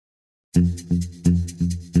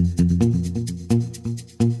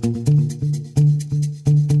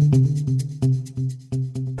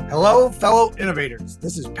Hello, fellow innovators.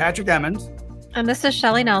 This is Patrick Emmons. And this is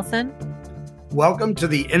Shelley Nelson. Welcome to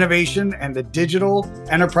the Innovation and the Digital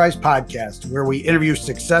Enterprise Podcast, where we interview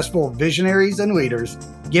successful visionaries and leaders,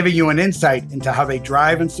 giving you an insight into how they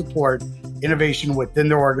drive and support innovation within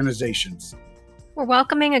their organizations. We're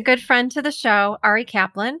welcoming a good friend to the show, Ari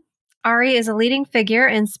Kaplan. Ari is a leading figure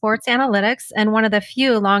in sports analytics and one of the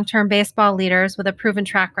few long-term baseball leaders with a proven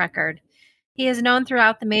track record. He is known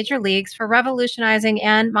throughout the major leagues for revolutionizing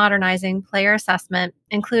and modernizing player assessment,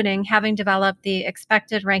 including having developed the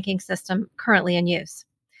expected ranking system currently in use.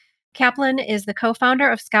 Kaplan is the co-founder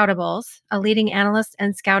of Scoutables, a leading analyst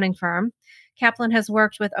and scouting firm. Kaplan has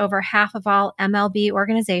worked with over half of all MLB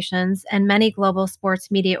organizations and many global sports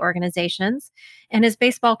media organizations, and his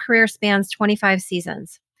baseball career spans 25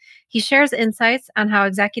 seasons. He shares insights on how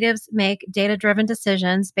executives make data-driven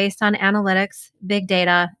decisions based on analytics, big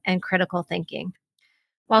data, and critical thinking.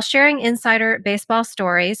 While sharing insider baseball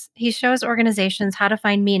stories, he shows organizations how to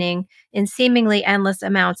find meaning in seemingly endless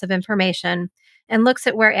amounts of information and looks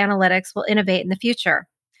at where analytics will innovate in the future.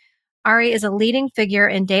 Ari is a leading figure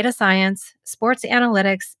in data science, sports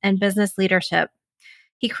analytics, and business leadership.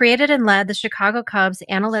 He created and led the Chicago Cubs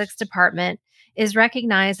analytics department, is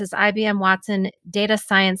recognized as IBM Watson Data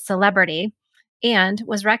Science Celebrity, and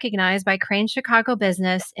was recognized by Crane Chicago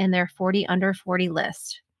Business in their 40 Under 40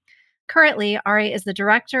 list. Currently, Ari is the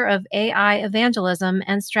Director of AI Evangelism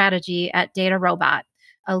and Strategy at DataRobot,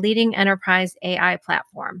 a leading enterprise AI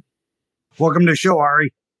platform. Welcome to the show,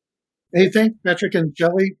 Ari. Hey, thanks, Patrick and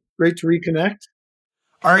Shelley. Great to reconnect.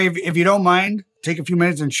 Ari, if you don't mind, take a few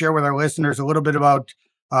minutes and share with our listeners a little bit about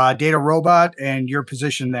DataRobot and your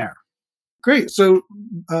position there. Great. So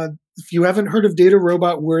if you haven't heard of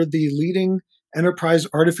DataRobot, we're the leading enterprise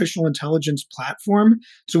artificial intelligence platform.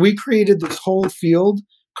 So we created this whole field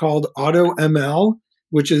called AutoML,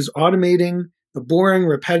 which is automating the boring,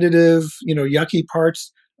 repetitive, yucky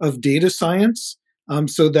parts of data science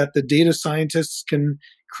so that the data scientists can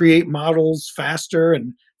create models faster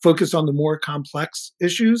and focus on the more complex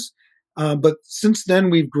issues. But since then,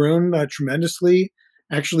 we've grown tremendously.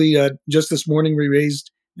 Actually, just this morning, we raised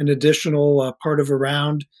an additional part of a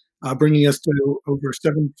round, bringing us to over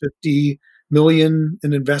 $750 million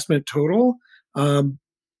in investment total. And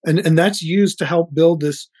that's used to help build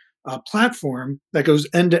this platform that goes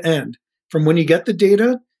end to end, from when you get the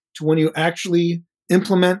data to when you actually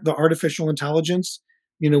implement the artificial intelligence.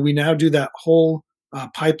 We now do that whole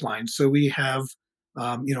pipeline. So we have,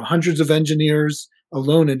 hundreds of engineers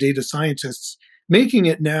alone and data scientists making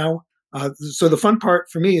it now. So the fun part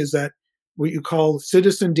for me is that what you call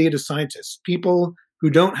citizen data scientists, people who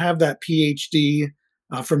don't have that PhD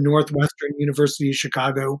from Northwestern University of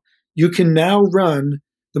Chicago, you can now run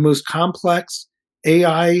the most complex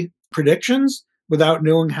AI predictions without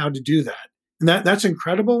knowing how to do that. And that's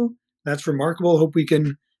incredible. That's remarkable. Hope we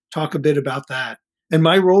can talk a bit about that. And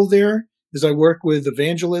my role there is I work with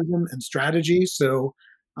evangelism and strategy. So,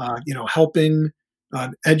 helping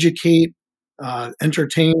educate,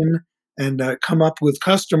 entertain, and come up with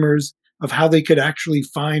customers of how they could actually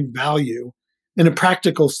find value in a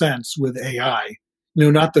practical sense with AI.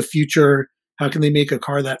 Not the future, how can they make a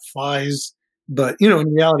car that flies? But, in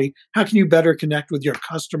reality, how can you better connect with your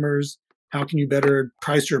customers? How can you better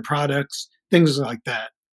price your products? Things like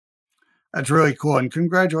that. That's really cool. And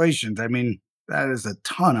congratulations. I mean, that is a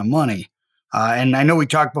ton of money. And I know we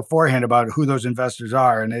talked beforehand about who those investors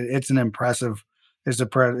are, and it's an impressive, so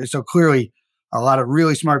clearly a lot of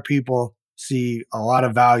really smart people see a lot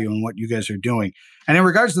of value in what you guys are doing. And in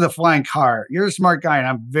regards to the flying car, you're a smart guy, and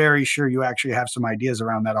I'm very sure you actually have some ideas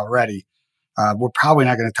around that already. We're probably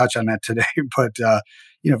not going to touch on that today, but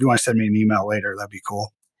if you want to send me an email later, that'd be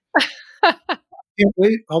cool. Can't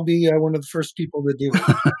wait. I'll be one of the first people to do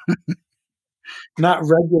it. Not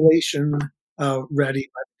regulation ready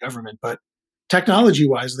by the government, but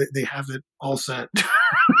technology-wise, they have it all set.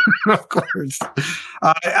 Of course.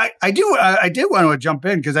 I did want to jump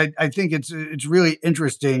in because I think it's really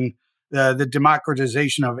interesting, the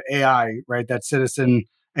democratization of AI, right? That citizen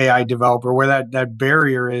AI developer, where that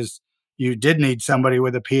barrier is, you did need somebody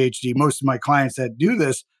with a PhD. Most of my clients that do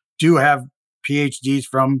this do have PhDs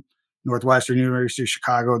from Northwestern University of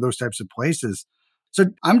Chicago, those types of places. So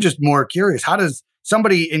I'm just more curious, how does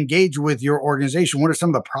somebody engage with your organization? What are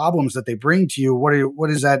some of the problems that they bring to you?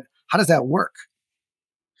 What is that? How does that work?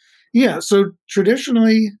 Yeah. So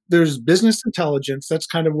traditionally, there's business intelligence. That's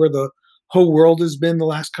kind of where the whole world has been the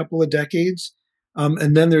last couple of decades.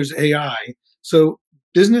 And then there's AI. So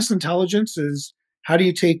business intelligence is, how do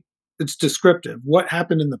you take it's descriptive. What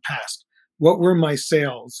happened in the past? What were my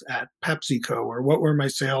sales at PepsiCo, or what were my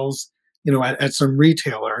sales, at some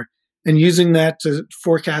retailer, and using that to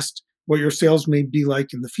forecast what your sales may be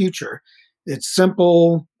like in the future. It's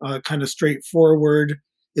simple, kind of straightforward.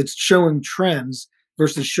 It's showing trends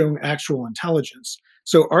versus showing actual intelligence.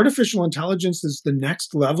 So artificial intelligence is the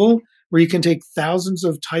next level where you can take thousands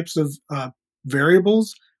of types of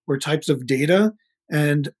variables or types of data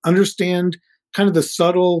and understand kind of the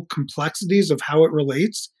subtle complexities of how it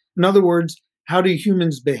relates. In other words, how do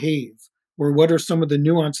humans behave, or what are some of the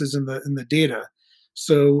nuances in the data?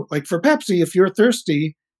 So, like for Pepsi, if you're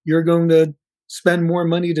thirsty, you're going to spend more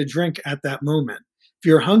money to drink at that moment. If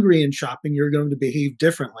you're hungry and shopping, you're going to behave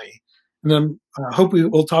differently. And then I hope we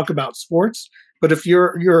will talk about sports. But if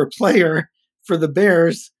you're a player for the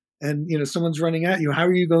Bears and someone's running at you, how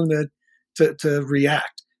are you going to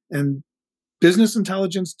react? And business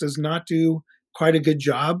intelligence does not do quite a good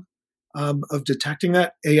job of detecting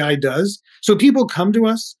that. AI does. So people come to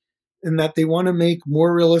us in that they want to make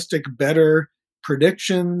more realistic, better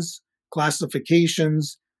predictions,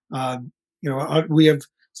 classifications. We have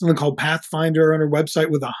something called Pathfinder on our website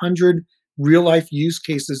with 100 real life use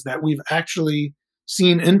cases that we've actually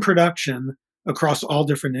seen in production across all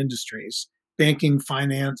different industries: banking,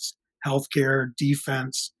 finance, healthcare,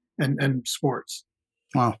 defense, and sports.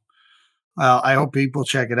 Wow. Well, I hope people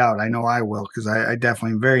check it out. I know I will, because I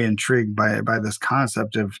definitely am very intrigued by this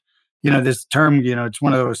concept of, this term, it's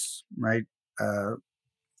one of those, right,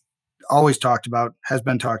 always talked about, has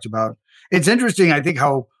been talked about. It's interesting, I think,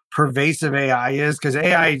 how pervasive AI is, because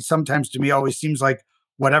AI sometimes to me always seems like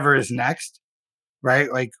whatever is next,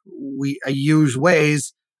 right? Like I use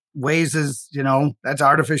Waze. Waze is, that's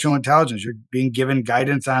artificial intelligence. You're being given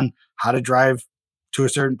guidance on how to drive to a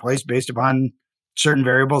certain place based upon certain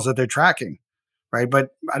variables that they're tracking, right? But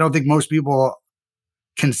I don't think most people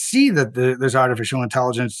can see that there's artificial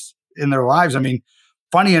intelligence in their lives. I mean,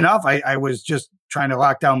 funny enough, I was just trying to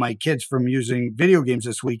lock down my kids from using video games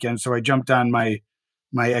this weekend, so I jumped on my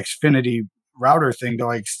Xfinity router thing to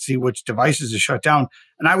like see which devices to shut down,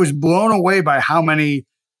 and I was blown away by how many,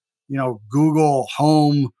 Google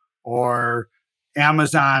Home or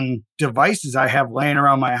Amazon devices I have laying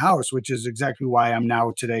around my house, which is exactly why I'm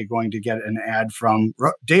now today going to get an ad from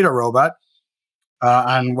Data Robot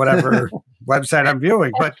on whatever website I'm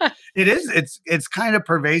viewing. But it's kind of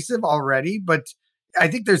pervasive already. But I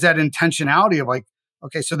think there's that intentionality of like,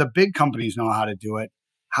 okay, so the big companies know how to do it.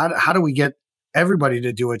 How do we get everybody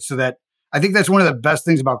to do it? So that I think that's one of the best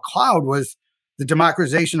things about cloud was the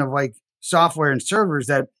democratization of like software and servers,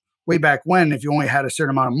 that way back when, if you only had a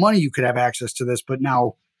certain amount of money, you could have access to this, but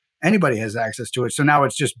now anybody has access to it. So now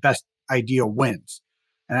it's just best idea wins.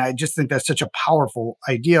 And I just think that's such a powerful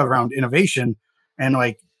idea around innovation and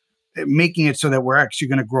like making it so that we're actually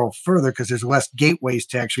going to grow further, because there's less gateways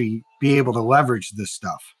to actually be able to leverage this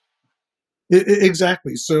stuff.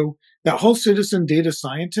 Exactly. So that whole citizen data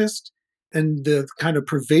scientist and the kind of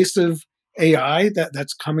pervasive AI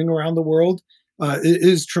that's coming around the world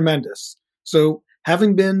is tremendous. So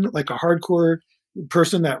having been like a hardcore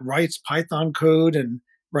person that writes Python code and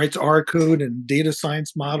writes R code and data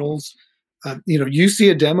science models, you see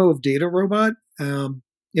a demo of Data Robot, and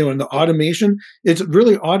the automation, it's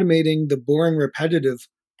really automating the boring, repetitive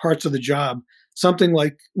parts of the job. Something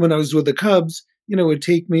like when I was with the Cubs, it would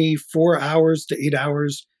take me 4 hours to 8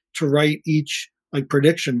 hours to write each like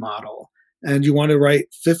prediction model. And you want to write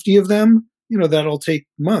 50 of them, that'll take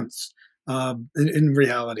months in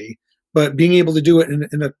reality. But being able to do it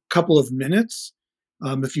in a couple of minutes,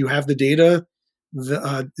 if you have the data,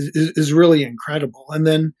 is really incredible. And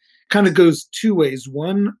then kind of goes two ways.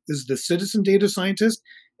 One is the citizen data scientist.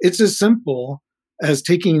 It's as simple as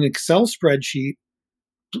taking an Excel spreadsheet,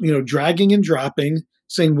 dragging and dropping,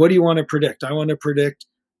 saying, what do you want to predict? I want to predict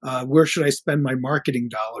where should I spend my marketing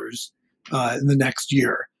dollars in the next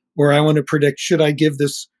year? Or I want to predict, should I give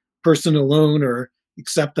this person a loan or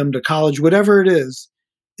accept them to college? Whatever it is,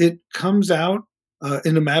 it comes out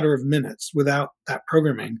in a matter of minutes without that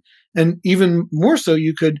programming. And even more so,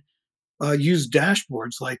 you could use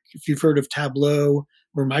dashboards, like if you've heard of Tableau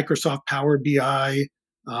or Microsoft Power BI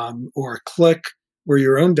or Click, or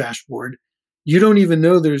your own dashboard. You don't even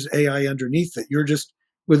know there's AI underneath it. You're just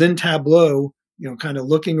within Tableau, kind of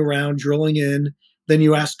looking around, drilling in. Then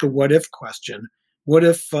you ask a what if question. What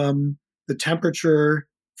if the temperature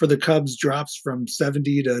for the Cubs drops from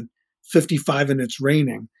 70 to 55 and it's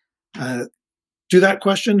raining? Do that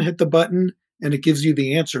question, hit the button, and it gives you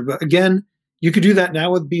the answer. But again, you could do that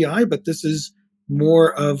now with BI, but this is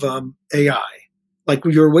more of AI. Like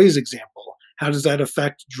your Waze example, how does that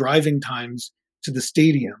affect driving times to the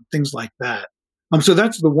stadium? Things like that. So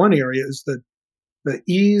that's the one area, is the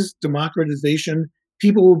ease, democratization.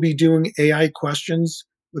 People will be doing AI questions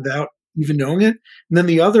without even knowing it. And then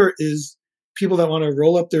the other is people that want to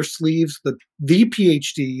roll up their sleeves, the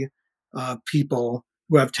PhD people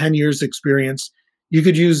who have 10 years experience. You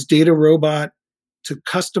could use Data Robot to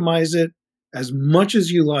customize it as much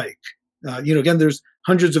as you like. Again, there's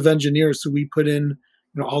hundreds of engineers, so we put in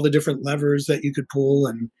all the different levers that you could pull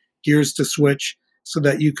and gears to switch, so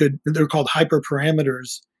that they're called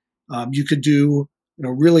hyperparameters. You could do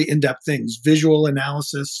really in-depth things, visual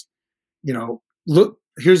analysis. Look,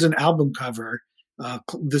 here's an album cover.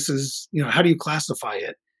 This is how do you classify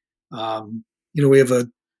it? We have a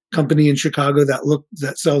company in Chicago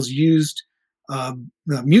that sells used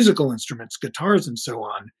musical instruments, guitars, and so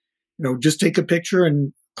on. Just take a picture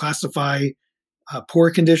and classify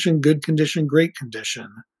poor condition, good condition, great condition.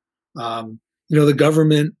 The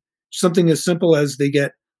government, something as simple as they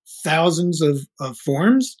get thousands of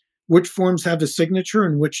forms, which forms have a signature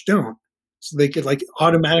and which don't. So they could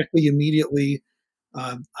automatically, immediately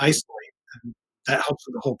isolate, and that helps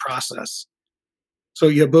with the whole process. So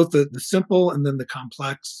you have both the simple and then the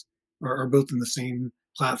complex are both in the same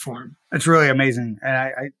platform. It's really amazing.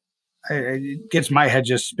 And it gets my head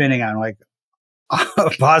just spinning on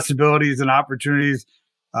possibilities and opportunities.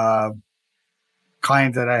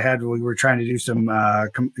 Client that I had, we were trying to do some,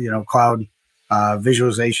 cloud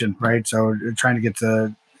visualization, right? So trying to get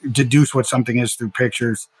to deduce what something is through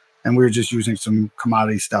pictures, and we were just using some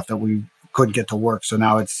commodity stuff that we couldn't get to work. So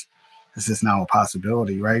now this is now a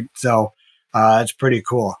possibility, right? So it's pretty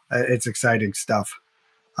cool. It's exciting stuff.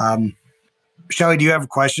 Shelly, do you have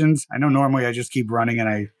questions? I know normally I just keep running and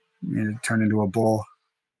I turn into a bull.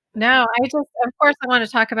 No, of course, I want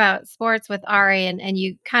to talk about sports with Ari, and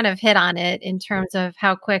you kind of hit on it in terms of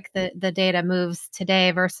how quick the data moves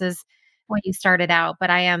today versus when you started out. But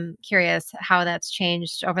I am curious how that's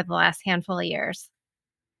changed over the last handful of years.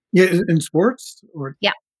 Yeah, in sports?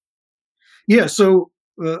 Yeah. Yeah, so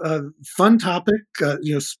fun topic.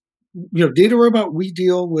 Data Robot, we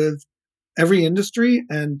deal with every industry,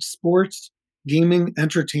 and sports, gaming,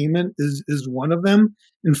 entertainment is one of them.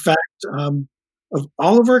 In fact, of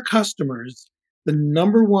all of our customers, the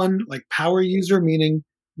number one power user, meaning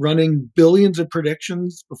running billions of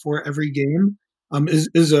predictions before every game,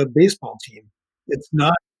 is a baseball team. It's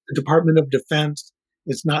not the Department of Defense.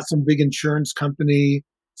 It's not some big insurance company.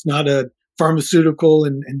 It's not a pharmaceutical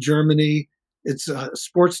in Germany. It's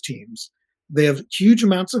sports teams. They have huge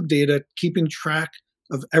amounts of data, keeping track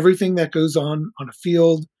of everything that goes on a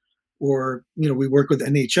field. Or we work with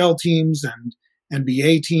NHL teams and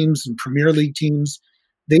NBA teams and Premier League teams.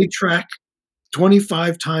 They track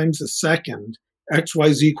 25 times a second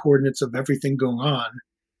XYZ coordinates of everything going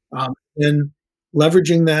on, and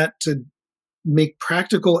leveraging that to make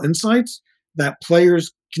practical insights that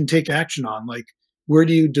players can take action on, like where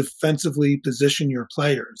do you defensively position your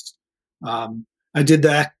players. I did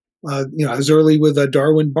that as early with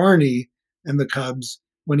Darwin Barney and the Cubs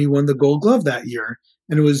when he won the Gold Glove that year.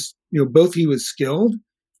 And it was, both he was skilled,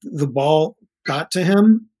 the ball got to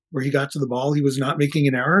him, where he got to the ball, he was not making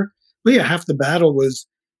an error. But yeah, half the battle was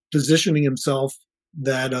positioning himself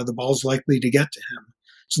that the ball's likely to get to him.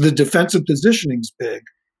 So the defensive positioning's big.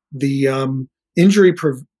 The injury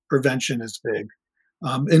prevention is big.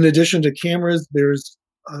 In addition to cameras, there's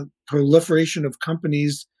a proliferation of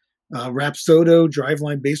companies. Rapsodo,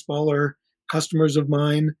 Driveline Baseball are customers of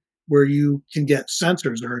mine, where you can get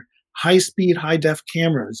sensors or high-speed, high-def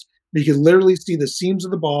cameras. You can literally see the seams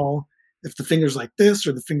of the ball, if the finger's like this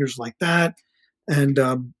or the finger's like that. And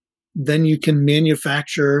then you can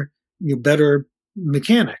manufacture better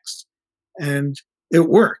mechanics. And it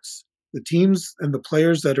works. The teams and the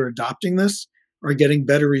players that are adopting this are getting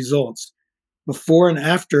better results. Before and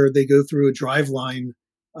after they go through a Driveline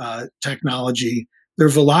technology, their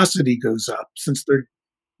velocity goes up since they're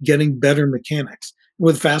getting better mechanics.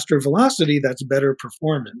 With faster velocity, that's better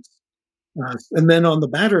performance. And then on the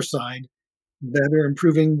batter side, better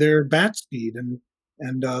improving their bat speed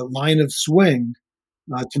and line of swing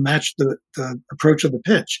to match the approach of the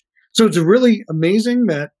pitch. So it's really amazing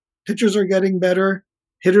that pitchers are getting better,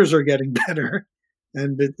 hitters are getting better,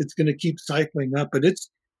 and it's going to keep cycling up. But it's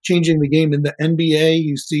changing the game. In the NBA,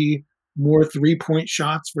 you see more 3-point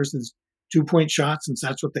shots versus 2-point shots, since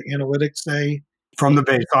that's what the analytics say. From the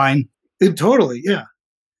baseline? Totally, yeah.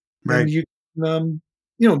 Right. And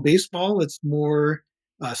baseball, it's more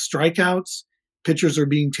strikeouts. Pitchers are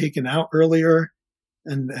being taken out earlier.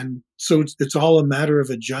 And so it's all a matter of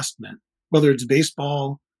adjustment, whether it's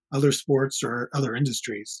baseball, other sports, or other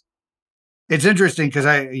industries. It's interesting because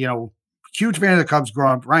huge fan of the Cubs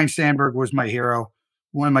growing up. Ryan Sandberg was my hero.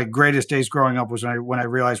 one of my greatest days growing up was when I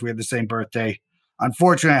realized we had the same birthday.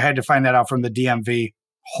 Unfortunately, I had to find that out from the DMV.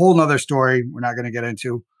 Whole nother story we're not going to get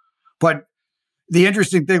into. But the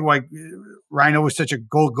interesting thing, like Rhino was such a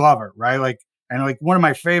Gold Glover, right? And one of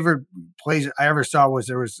my favorite plays I ever saw was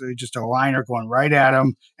there was just a liner going right at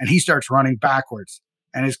him, and he starts running backwards,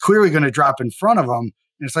 and it's clearly going to drop in front of him.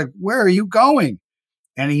 And it's like, where are you going?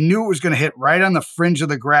 And he knew it was going to hit right on the fringe of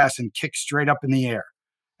the grass and kick straight up in the air.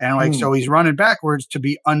 And so he's running backwards to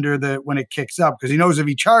be under when it kicks up, because he knows if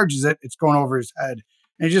he charges it, it's going over his head.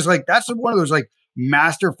 And it's just like, that's one of those like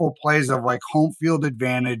masterful plays of like home field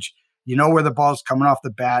advantage. You know where the ball's coming off the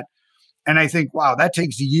bat. And I think, wow, that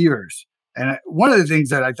takes years. And one of the things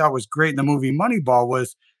that I thought was great in the movie Moneyball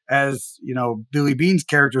was, as you know, Billy Bean's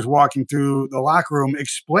character is walking through the locker room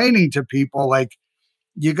explaining to people, like,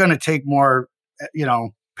 you're going to take more,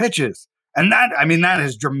 pitches. And that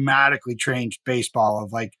has dramatically changed baseball,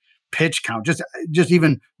 of like pitch count, just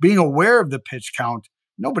even being aware of the pitch count.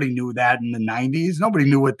 Nobody knew that in the 90s. Nobody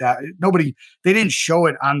knew they didn't show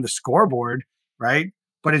it on the scoreboard, right?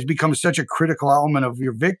 But it's become such a critical element of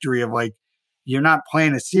your victory, of like, you're not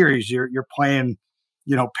playing a series, you're playing,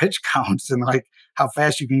 pitch counts and like how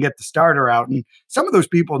fast you can get the starter out. And some of those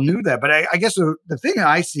people knew that. But I guess the thing that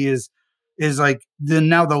I see is like the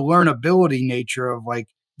learnability nature of like,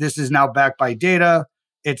 this is now backed by data.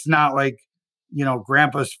 It's not like,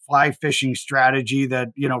 grandpa's fly fishing strategy that,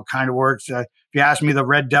 kind of works. If you ask me, the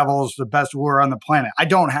Red Devil's the best lure on the planet. I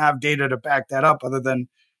don't have data to back that up other than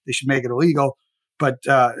they should make it illegal. But,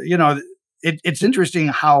 it's interesting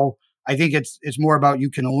how I think it's more about, you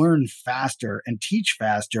can learn faster and teach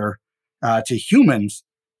faster to humans,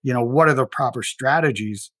 what are the proper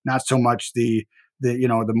strategies, not so much the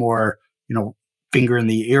more, finger in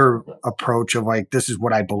the ear approach of like, this is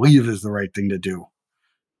what I believe is the right thing to do.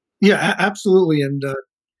 Yeah, absolutely. And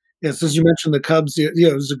yes, as you mentioned, the Cubs, it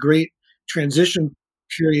was a great transition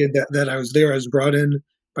period that I was there. I was brought in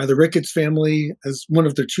by the Ricketts family as one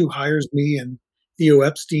of their two hires, me and Theo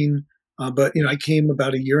Epstein. But I came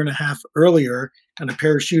about a year and a half earlier, kind of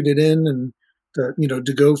parachuted in, and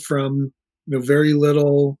to go from very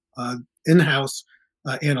little in-house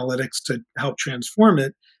analytics to help transform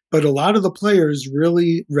it. But a lot of the players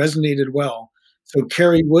really resonated well. So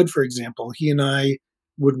Kerry Wood, for example, he and I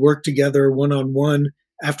would work together one-on-one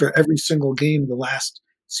after every single game the last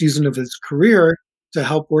season of his career to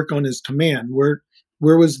help work on his command. Where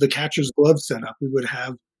was the catcher's glove set up? We would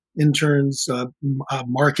have interns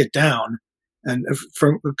mark it down, and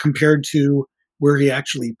compared to where he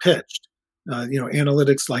actually pitched,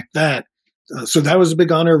 analytics like that. So that was a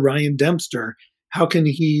big honor. Ryan Dempster, how can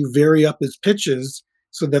he vary up his pitches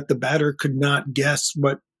so that the batter could not guess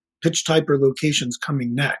what pitch type or location's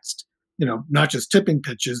coming next? Not just tipping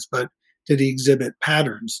pitches, but did he exhibit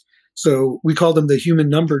patterns? So we called him the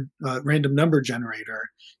human random number generator,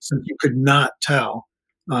 since you could not tell.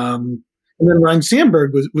 And then Ryan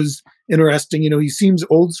Sandberg was interesting. He seems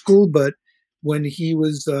old school, but when he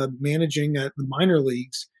was managing at the minor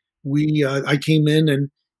leagues, I came in and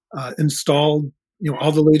installed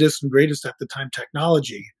all the latest and greatest at the time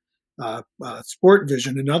technology. Sport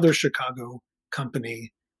Vision, another Chicago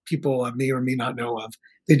company, people may or may not know of.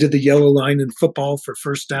 They did the yellow line in football for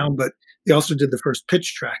first down, but they also did the first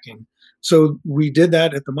pitch tracking. So we did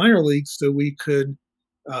that at the minor leagues so we could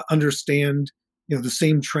understand the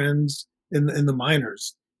same trends in the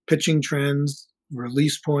minors, pitching trends,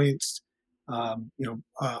 release points,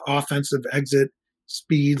 offensive exit,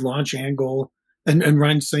 speed, launch angle, and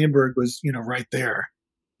Ryan Sandberg was right there.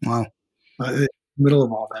 Wow, in the middle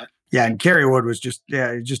of all that. Yeah, and Kerry Wood was just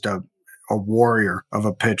a warrior of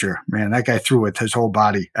a pitcher. Man, that guy threw with his whole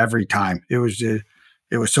body every time. It was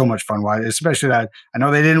so much fun. Why, especially that I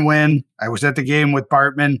know they didn't win. I was at the game with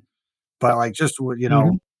Bartman, but like just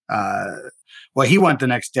well, he went the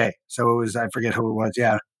next day, so it was, I forget who it was.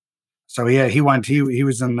 Yeah, so yeah, he went. He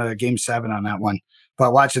was in the game 7 on that one.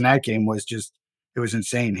 But watching that game was it was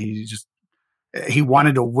insane. He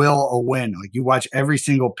wanted to will a win. Like, you watch every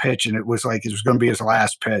single pitch, and it was like it was going to be his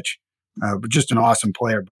last pitch. But just an awesome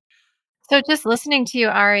player. So just listening to you,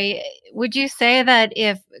 Ari, would you say that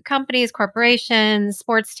if companies, corporations,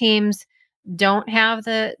 sports teams don't have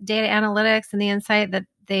the data analytics and the insight, that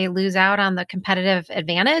they lose out on the competitive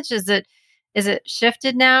advantage? Is it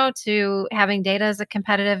shifted now to having data as a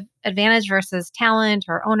competitive advantage versus talent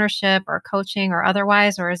or ownership or coaching or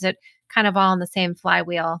otherwise, or is it kind of all in the same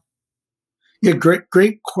flywheel? Yeah,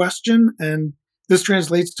 great question. And this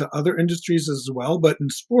translates to other industries as well. But in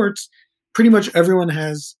sports, pretty much everyone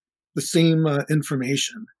has the same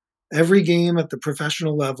information. Every game at the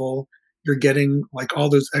professional level, you're getting like all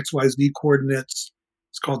those XYZ coordinates.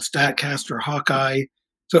 It's called StatCast or Hawkeye.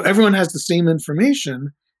 So everyone has the same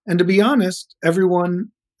information. And to be honest, every,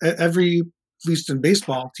 at least in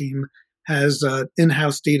baseball team, has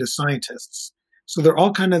in-house data scientists. So they're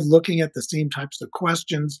all kind of looking at the same types of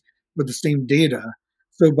questions with the same data.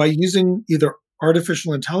 So by using either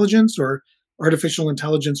artificial intelligence or artificial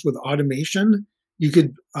intelligence with automation, you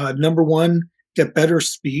could, number one, get better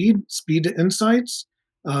speed to insights,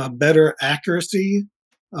 better accuracy,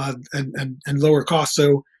 and lower cost.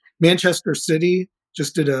 So Manchester City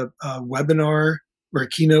just did a webinar or a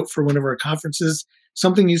keynote for one of our conferences.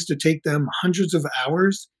 Something used to take them hundreds of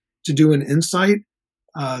hours to do an insight,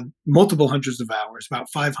 multiple hundreds of hours, about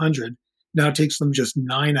 500. Now it takes them just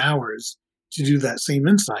 9 hours to do that same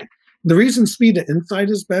insight. The reason speed to insight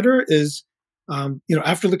is better is,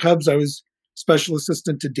 after the Cubs, I was special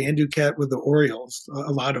assistant to Dan Duquette with the Orioles.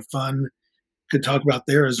 A lot of fun. Could talk about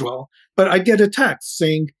there as well. But I get a text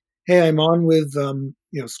saying, "Hey, I'm on with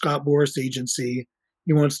Scott Boras agency.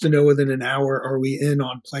 He wants to know within an hour, are we in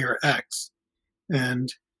on player X?" And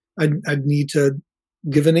I'd need to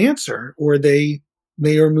give an answer, or they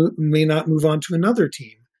may or may not move on to another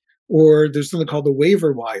team. Or there's something called the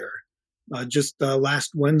waiver wire. Just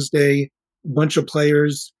last Wednesday, a bunch of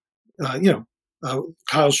players,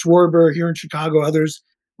 Kyle Schwarber here in Chicago, others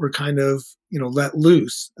were kind of let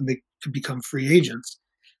loose, and they could become free agents.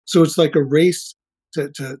 So it's like a race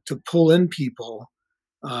to pull in people.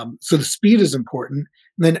 So the speed is important.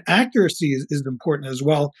 And then accuracy is important as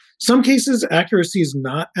well. Some cases, accuracy is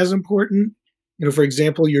not as important. For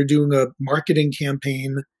example, you're doing a marketing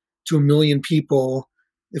campaign to 1 million people.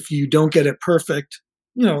 If you don't get it perfect,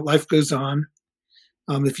 life goes on.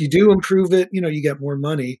 If you do improve it, you get more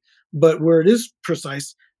money. But where it is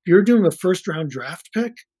precise, if you're doing a first round draft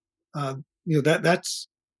pick, that's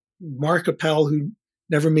Mark Appel, who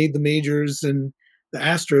never made the majors, and the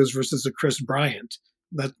Astros versus a Chris Bryant.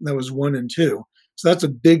 That was 1 and 2. So that's a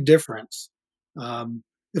big difference.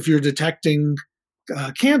 If you're detecting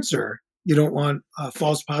cancer, you don't want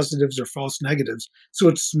false positives or false negatives. So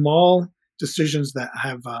it's small decisions that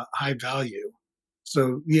have high value.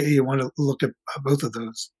 So you want to look at both of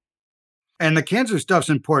those. And the cancer stuff's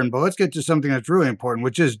important, but let's get to something that's really important,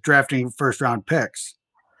 which is drafting first round picks,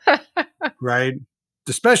 right?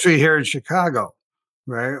 Especially here in Chicago,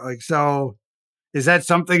 right? So is that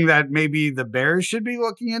something that maybe the Bears should be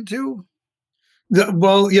looking into?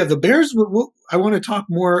 The Bears, I want to talk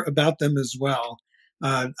more about them as well.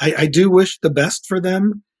 I do wish the best for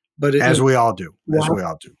them, but we all do.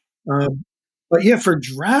 But yeah, for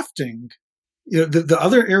drafting, the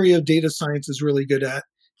other area of data science is really good at.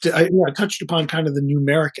 I touched upon kind of the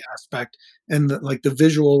numeric aspect and the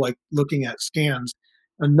visual, like looking at scans.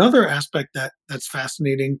 Another aspect that's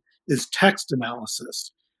fascinating is text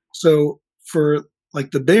analysis. So for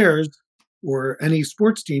the Bears or any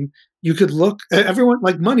sports team, you could look at everyone,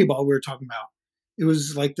 like Moneyball we were talking about. It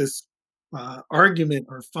was like this argument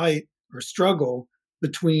or fight or struggle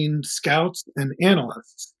between scouts and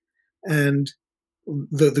analysts. And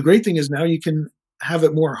the great thing is now you can have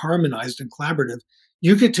it more harmonized and collaborative.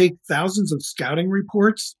 You could take thousands of scouting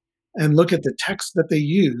reports and look at the text that they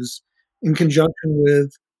use in conjunction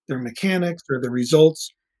with their mechanics or the results,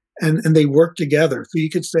 and they work together. So you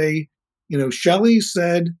could say, Shelley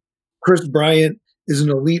said Chris Bryant is an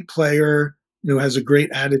elite player, has a great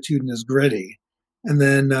attitude and is gritty. And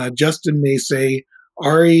then Justin may say,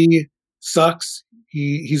 Ari sucks.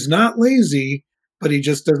 He's not lazy, but he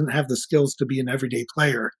just doesn't have the skills to be an everyday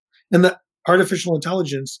player. And the artificial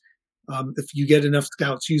intelligence, if you get enough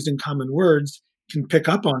scouts using common words, can pick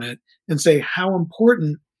up on it and say, how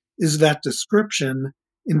important is that description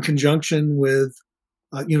in conjunction with,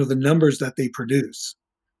 the numbers that they produce.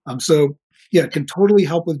 So yeah, it can totally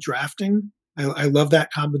help with drafting. I love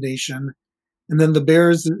that combination. And then the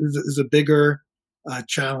Bears is a bigger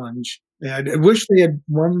challenge. And I wish they had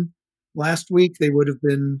won last week. They would have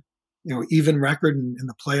been, even record in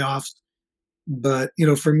the playoffs. But,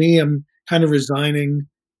 for me, I'm kind of resigning,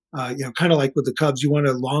 kind of like with the Cubs, you want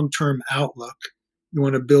a long-term outlook. You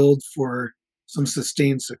want to build for some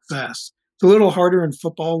sustained success. It's a little harder in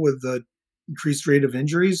football with the increased rate of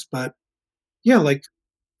injuries, but yeah,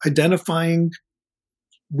 identifying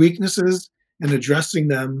weaknesses and addressing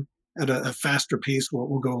them at a faster pace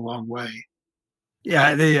will go a long way.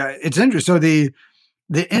 Yeah, it's interesting. So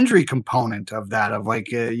the injury component of that, I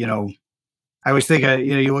always think,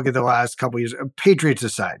 you look at the last couple of years, Patriots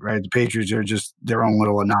aside, right? The Patriots are just their own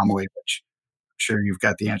little anomaly, which I'm sure you've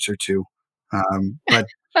got the answer to. But,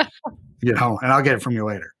 and I'll get it from you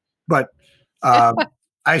later. But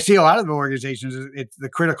I see a lot of the organizations, it's the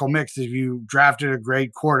critical mix. If you drafted a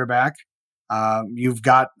great quarterback, you've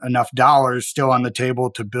got enough dollars still on the table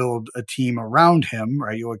to build a team around him,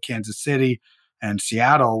 right? You look at Kansas City and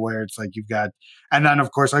Seattle, where it's like you've got, and then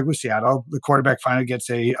of course, like with Seattle, the quarterback finally gets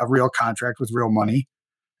a real contract with real money,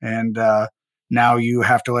 and now you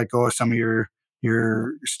have to let go of some of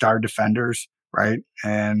your star defenders, right?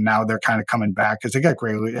 And now they're kind of coming back because they got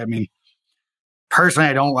great. I mean, personally,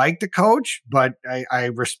 I don't like the coach, but I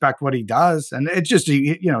respect what he does, and it's just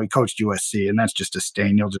he coached USC, and that's just a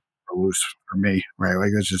stain you'll just lose for me, right?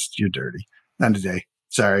 Like it's just you're dirty. End of the day,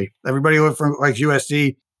 sorry, everybody who likes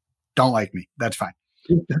USC don't like me. That's fine.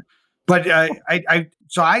 But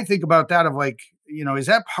so I think about that of like, is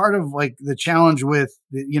that part of like the challenge with,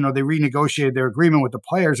 they renegotiated their agreement with the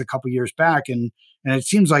players a couple years back. And it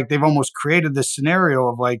seems like they've almost created this scenario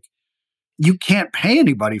of like, you can't pay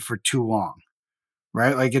anybody for too long,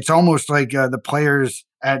 right? Like it's almost like the players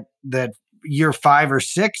at that year 5 or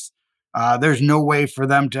 6, there's no way for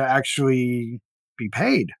them to actually be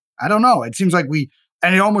paid. I don't know. It seems like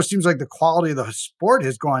and it almost seems like the quality of the sport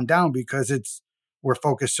has gone down because we're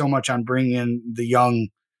focused so much on bringing in the young,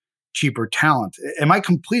 cheaper talent. Am I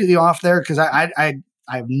completely off there? Because I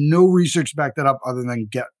have no research to back that up other than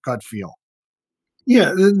gut feel.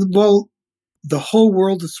 Yeah, well, the whole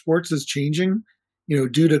world of sports is changing, due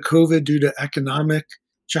to COVID, due to economic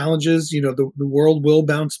challenges. The world will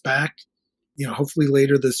bounce back, hopefully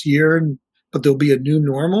later this year, but there'll be a new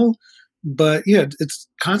normal. But yeah, it's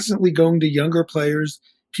constantly going to younger players.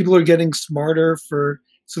 People are getting smarter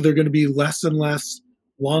so they're going to be less and less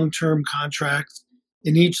long-term contracts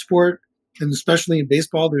in each sport. And especially in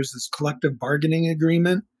baseball, there's this collective bargaining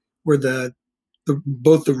agreement where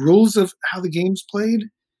both the rules of how the game's played,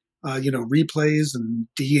 replays and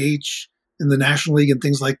DH in the National League and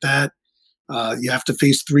things like that. You have to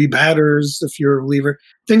face 3 batters if you're a reliever,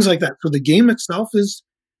 things like that. So the game itself is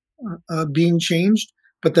being changed,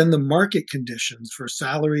 but then the market conditions for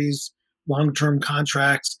salaries, long-term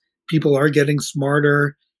contracts, people are getting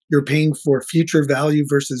smarter. You're paying for future value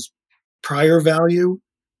versus prior value.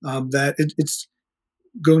 It's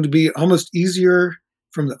going to be almost easier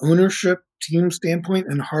from the ownership team standpoint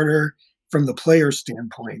and harder from the player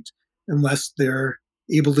standpoint, unless they're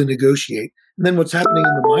able to negotiate. And then what's happening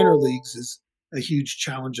in the minor leagues is a huge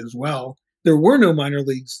challenge as well. There were no minor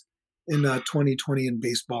leagues in 2020 in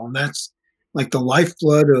baseball, and that's like the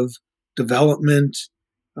lifeblood of development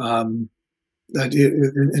in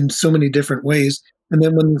so many different ways. And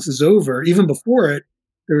then when this is over, even before it,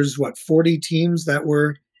 there's 40 teams that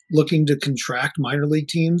were looking to contract minor league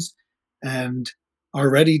teams, and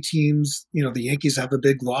already teams, the Yankees have a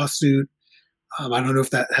big lawsuit. I don't know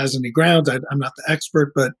if that has any grounds. I'm not the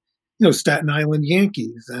expert, but Staten Island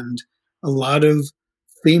Yankees and a lot of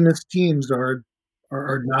famous teams are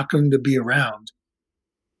not going to be around.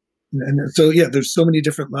 And so, yeah, there's so many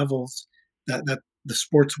different levels that the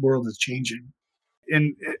sports world is changing.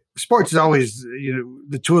 And sports is always,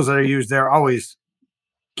 the tools that are used there always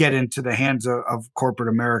get into the hands of corporate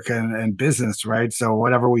America and business, right? So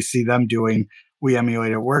whatever we see them doing, we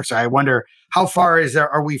emulate at work. So I wonder how far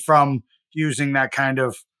are we from using that kind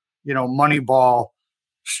of, Moneyball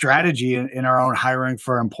strategy in our own hiring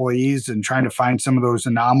for employees and trying to find some of those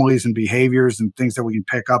anomalies and behaviors and things that we can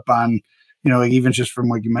pick up on, like even just from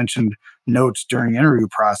like you mentioned notes during interview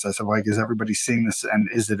process of like, is everybody seeing this and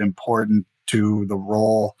is it important to the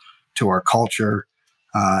role, to our culture,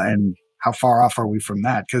 and how far off are we from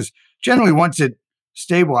that? Because generally once it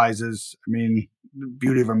stabilizes, I mean, the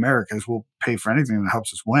beauty of America is we'll pay for anything that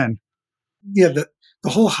helps us win. Yeah, the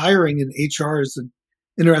whole hiring in HR is an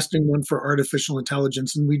interesting one for artificial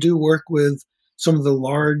intelligence. And we do work with some of the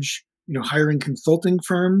large, hiring consulting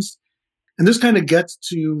firms. And this kind of gets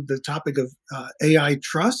to the topic of AI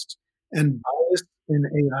trust and bias in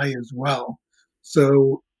AI as well.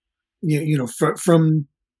 So, from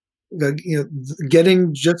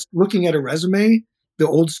getting just looking at a resume, the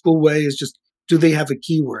old school way is just, do they have a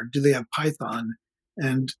keyword? Do they have Python?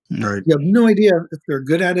 And right. You have no idea if they're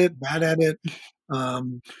good at it, bad at it,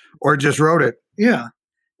 or just wrote it. Yeah,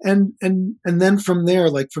 and then from there,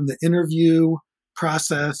 like from the interview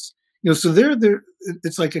process, so there,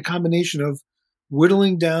 it's like a combination of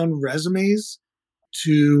whittling down resumes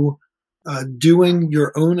to doing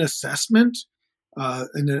your own assessment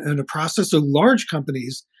in a process. So large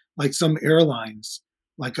companies like some airlines,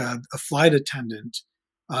 like a flight attendant,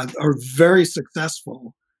 are very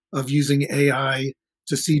successful of using AI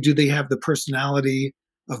to see, do they have the personality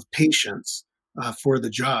of patience for the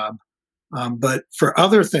job. But for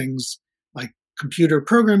other things like computer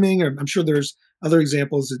programming, or I'm sure there's other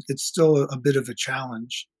examples, it's still a bit of a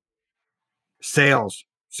challenge. Sales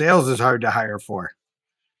is hard to hire for,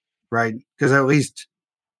 right? Because at least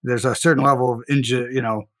there's a certain level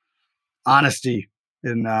of honesty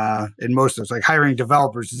in most of those. Like hiring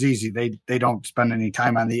developers is easy. They don't spend any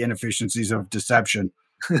time on the inefficiencies of deception,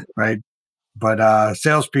 right? But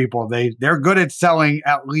salespeople, they're good at selling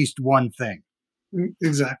at least one thing.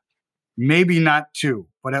 Exactly. Maybe not two,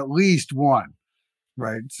 but at least one,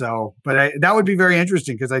 right? So, but that would be very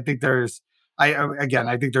interesting because I think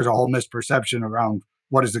I think there's a whole misperception around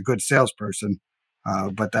what is a good salesperson.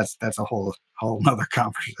 But that's a whole other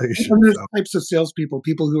conversation. And there's types of salespeople,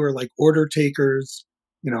 people who are like order takers.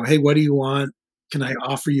 Hey, what do you want? Can I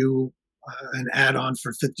offer you an add-on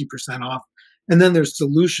for 50% off? And then there's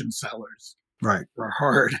solution sellers. Right. They're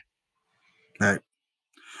hard. Right.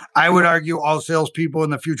 I would argue all salespeople in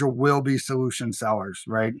the future will be solution sellers,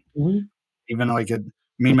 right? Mm-hmm. Even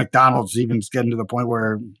McDonald's even's getting to the point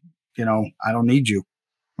where, I don't need you,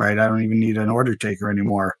 right? I don't even need an order taker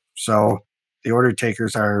anymore. So the order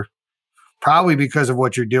takers are probably because of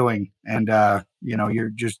what you're doing. And,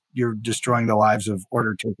 you're destroying the lives of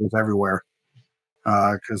order takers everywhere.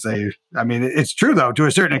 Because it's true though, to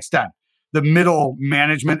a certain extent, the middle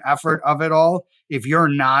management effort of it all, if you're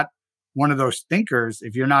not one of those thinkers,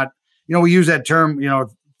 if you're not, we use that term,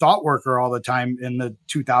 thought worker all the time in the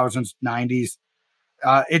 2000s, 90s.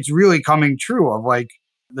 It's really coming true of like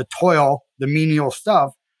the toil, the menial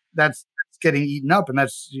stuff that's getting eaten up. And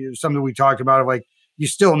that's something we talked about of like, you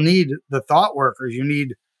still need the thought workers. You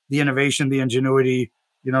need the innovation, the ingenuity,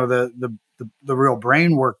 the real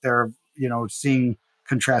brain work there, seeing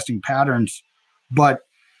contrasting patterns. But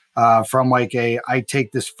from like I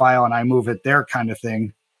take this file and I move it there kind of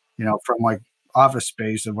thing, from like Office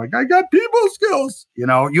Space of like, I got people skills,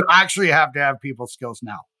 you actually have to have people skills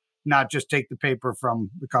now, not just take the paper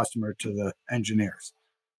from the customer to the engineers.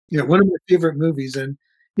 Yeah, one of my favorite movies. And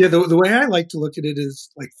yeah, the way I like to look at it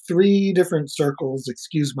is like 3 different circles,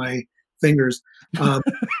 excuse my fingers, for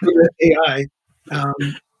AI.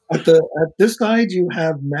 At this side, you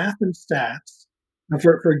have math and stats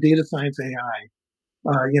for data science AI.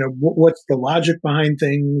 What's the logic behind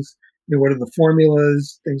things? What are the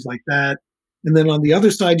formulas, things like that. And then on the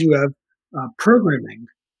other side, you have programming.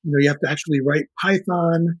 You have to actually write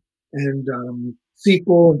Python and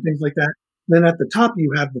SQL and things like that. Then at the top,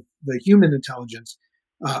 you have the human intelligence,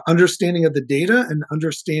 understanding of the data and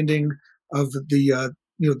understanding of the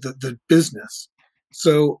business.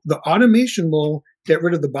 So the automation will get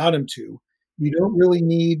rid of the bottom 2. You don't really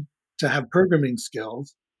need to have programming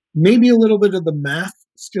skills, maybe a little bit of the math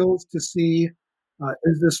skills to see,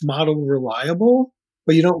 is this model reliable?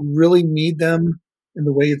 But you don't really need them in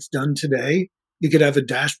the way it's done today. You could have a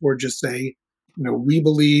dashboard just say, we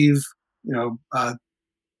believe,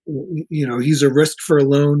 he's a risk for a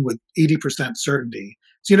loan with 80% certainty.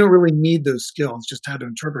 So you don't really need those skills, just how to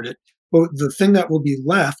interpret it. But the thing that will be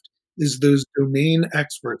left is those domain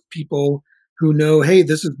experts, people who know, hey,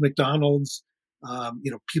 this is McDonald's.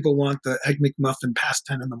 People want the Egg McMuffin past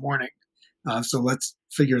 10 in the morning. So let's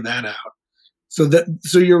figure that out. So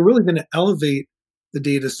you're really going to elevate the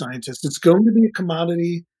data scientist. It's going to be a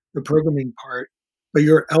commodity, the programming part, but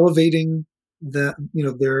you're elevating their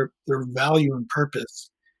value and purpose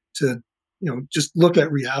to, just look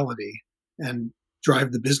at reality and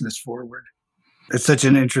drive the business forward. It's such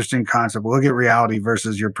an interesting concept. Look at reality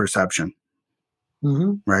versus your perception,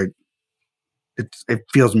 right? It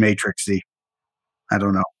feels matrixy. I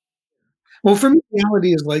don't know. Well, for me,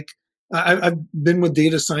 reality is like, I've been with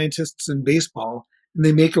data scientists in baseball, and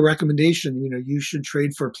they make a recommendation. You should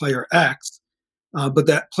trade for player X, but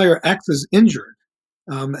that player X is injured,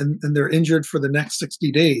 and they're injured for the next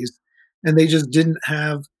 60 days, and they just didn't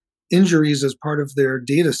have injuries as part of their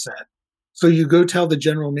data set. So you go tell the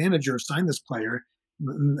general manager, sign this player,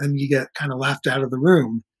 and you get kind of laughed out of the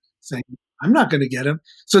room, saying, "I'm not going to get him."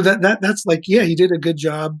 So that's like, yeah, he did a good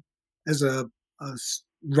job as a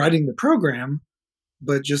writing the program,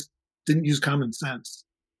 but just didn't use common sense.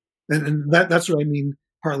 And that's what I mean,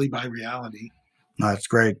 partly by reality. No, that's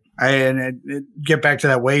great. Get back to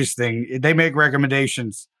that Waze thing. They make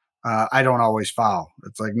recommendations. I don't always follow.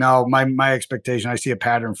 It's like, no, my expectation, I see a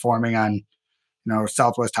pattern forming on,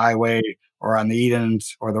 Southwest Highway or on the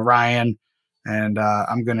Edens or the Ryan. And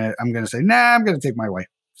I'm gonna say, nah, I'm gonna take my way.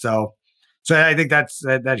 So I think that's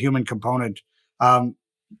that human component.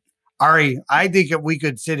 Ari, I think if we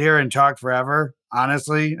could sit here and talk forever,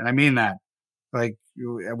 honestly, and I mean that. Like,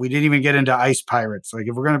 we didn't even get into Ice Pirates. Like,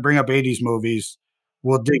 if we're gonna bring up 80s movies,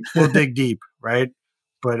 we'll dig deep, right?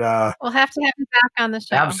 But we'll have to have you back on the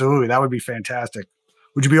show. Absolutely, that would be fantastic.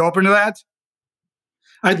 Would you be open to that?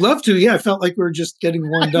 I'd love to. Yeah, I felt like we were just getting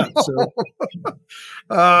warmed up. So,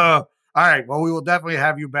 all right. Well, we will definitely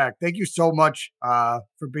have you back. Thank you so much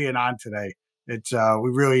for being on today. It's we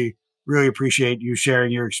really, really appreciate you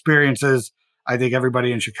sharing your experiences. I think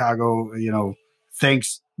everybody in Chicago,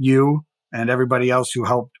 thanks you and everybody else who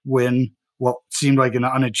helped win what seemed like an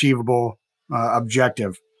unachievable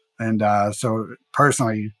objective. And so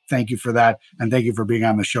personally, thank you for that. And thank you for being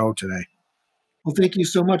on the show today. Well, thank you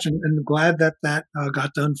so much. And glad that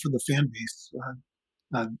got done for the fan base.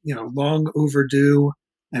 Long overdue.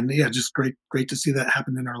 And yeah, just great to see that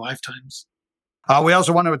happen in our lifetimes. We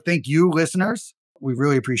also want to thank you, listeners. We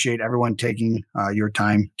really appreciate everyone taking your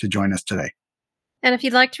time to join us today. And if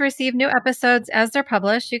you'd like to receive new episodes as they're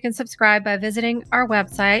published, you can subscribe by visiting our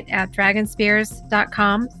website at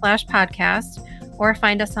dragonspears.com/podcast or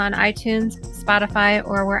find us on iTunes, Spotify,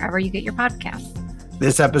 or wherever you get your podcasts.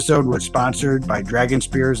 This episode was sponsored by Dragon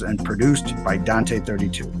Spears and produced by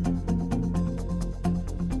Dante32.